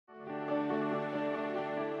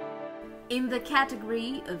In the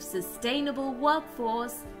category of sustainable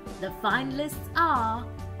workforce, the finalists are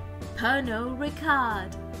Pernod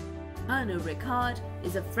Ricard. Pernod Ricard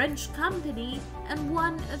is a French company and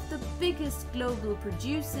one of the biggest global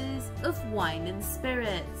producers of wine and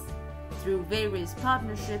spirits. Through various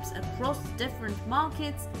partnerships across different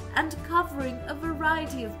markets and covering a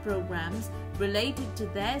variety of programs related to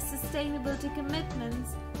their sustainability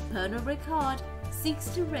commitments, Pernod Ricard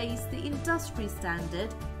seeks to raise the industry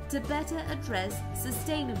standard to better address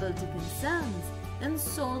sustainability concerns and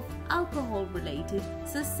solve alcohol-related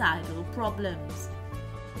societal problems.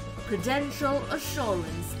 Prudential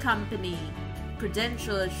Assurance Company.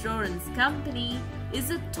 Prudential Assurance Company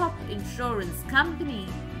is a top insurance company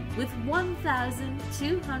with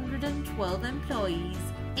 1,212 employees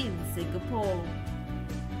in Singapore.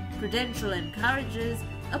 Prudential encourages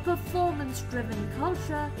a performance-driven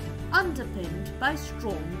culture underpinned by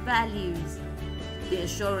strong values. The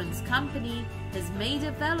assurance company has made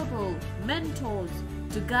available mentors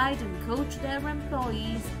to guide and coach their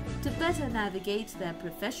employees to better navigate their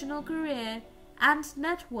professional career and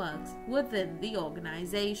networks within the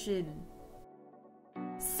organization.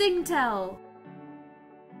 Singtel.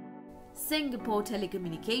 Singapore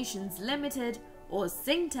Telecommunications Limited, or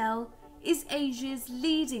Singtel, is Asia's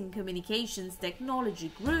leading communications technology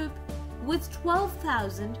group with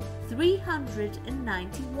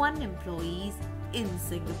 12,391 employees in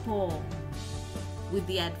Singapore. With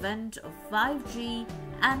the advent of 5G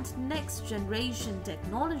and next-generation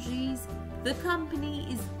technologies, the company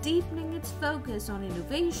is deepening its focus on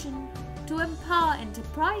innovation to empower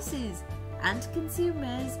enterprises and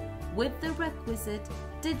consumers with the requisite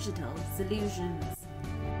digital solutions.